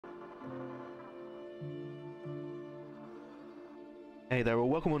Hey there, well,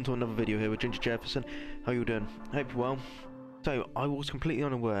 welcome on to another video here with Ginger Jefferson. How you doing? Hope you're well. So, I was completely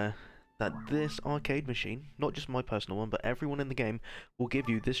unaware that this arcade machine, not just my personal one, but everyone in the game, will give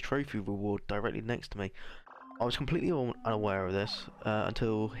you this trophy reward directly next to me. I was completely unaware of this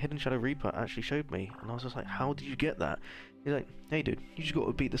until HiddenShadowReaper actually showed me, and I was just like, how did you get that? He's like, hey dude, you just got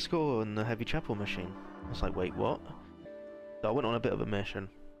to beat the score on the heavy Chappa machine. I was like, wait, what? So I went on a bit of a mission.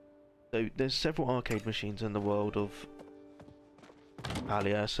 So, there's several arcade machines in the world of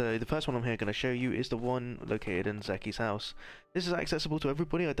Palia. So the first one I'm here going to show you is the one located in Zeki's house. This is accessible to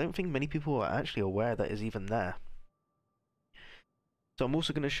everybody. I don't think many people are actually aware that is even there. So I'm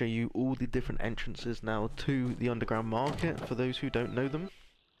also going to show you all the different entrances now to the underground market for those who don't know them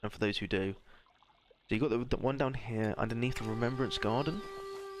and for those who do. So you got the one down here underneath the Remembrance Garden.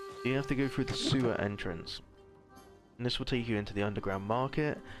 You have to go through the sewer entrance, and this will take you into the underground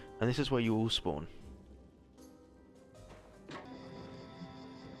market, and this is where you all spawn.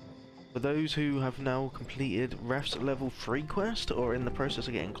 For those who have now completed Ref's level 3 quest or in the process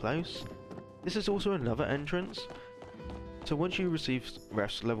of getting close, this is also another entrance. So once you receive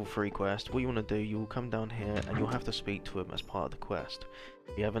Ref's level 3 quest, what you want to do, you'll come down here and you'll have to speak to him as part of the quest.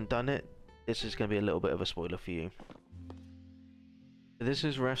 If you haven't done it, this is going to be a little bit of a spoiler for you. So this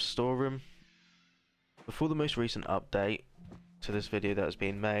is Ref's storeroom. Before the most recent update to this video that has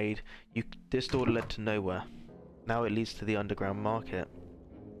been made, this door led to nowhere. Now it leads to the underground market.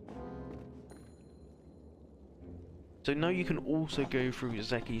 So now you can also go through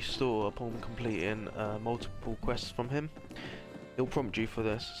Zeki's store upon completing multiple quests from him. He'll prompt you for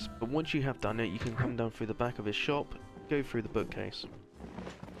this, but once you have done it, you can come down through the back of his shop, go through the bookcase.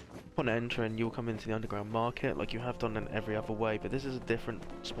 Upon entering, you'll come into the underground market like you have done in every other way, but this is a different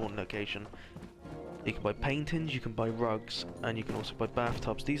spawn location. You can buy paintings, you can buy rugs, and you can also buy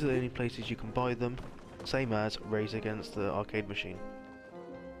bathtubs. These are the only places you can buy them, same as Raise Against the arcade machine.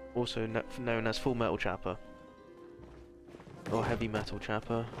 Also known as Full Metal Chappa. Or Heavy Metal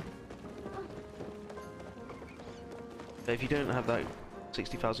Chappa. If you don't have that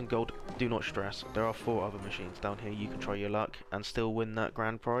 60,000 gold, do not stress. There are 4 other machines down here. You can try your luck and still win that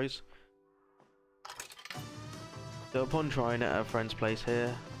grand prize. So upon trying it at a friend's place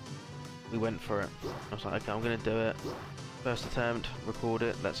here, we went for it. I was like, okay, I'm going to do it. First attempt, record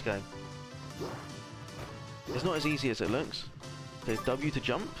it, let's go. It's not as easy as it looks. There's W to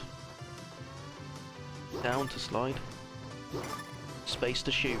jump, down to slide, space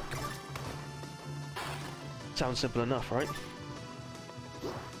to shoot. Sounds simple enough, right?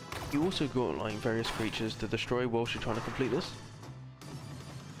 You also got like various creatures to destroy whilst you're trying to complete this.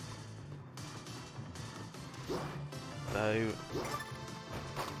 So,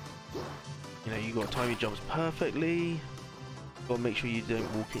 you know, you got to time your jumps perfectly. Got to make sure you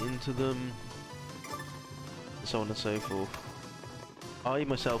don't walk into them, and so on and so forth. I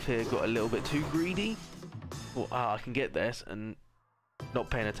myself here got a little bit too greedy. Well, I can get this, and not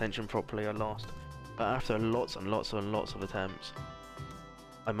paying attention properly, I lost. But after lots and lots and lots of attempts,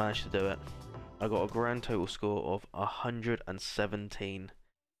 I managed to do it. I got a grand total score of 117.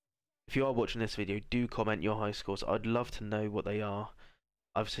 If you are watching this video, do comment your high scores. I'd love to know what they are.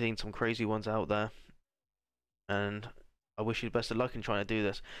 I've seen some crazy ones out there, and I wish you the best of luck in trying to do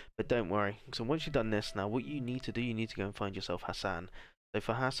this. But don't worry, so once you've done this, now what you need to do, you need to go and find yourself Hassan. So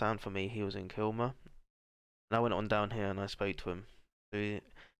for Hassan, for me, he was in Kilmer. And I went on down here and I spoke to him. So you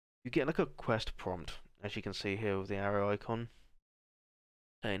get like a quest prompt, as you can see here with the arrow icon,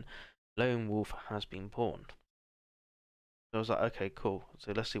 saying Lone Wolf has been pawned. So I was like, okay, cool.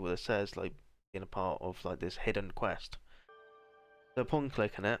 So let's see what it says, like being a part of like this hidden quest. So upon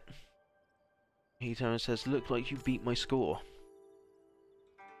clicking it, he turns and says, "Look like you beat my score.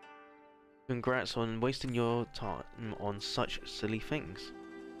 Congrats on wasting your time on such silly things.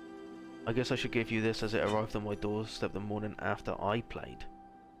 I guess I should give you this as it arrived on my doorstep the morning after I played.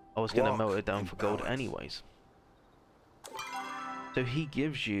 I was going to melt it down for gold anyways." So he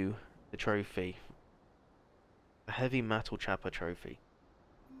gives you the trophy, a Heavy Metal Chappa trophy,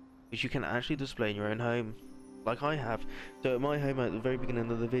 which you can actually display in your own home, like I have. So at my home, at the very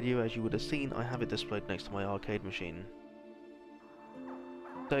beginning of the video, as you would have seen, I have it displayed next to my arcade machine.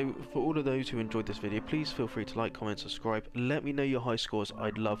 So for all of those who enjoyed this video, please feel free to like, comment, subscribe. Let me know your high scores,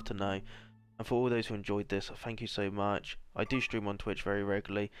 I'd love to know. And for all those who enjoyed this, thank you so much. I do stream on Twitch very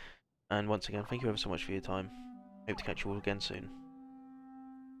regularly. And once again, thank you ever so much for your time. Hope to catch you all again soon.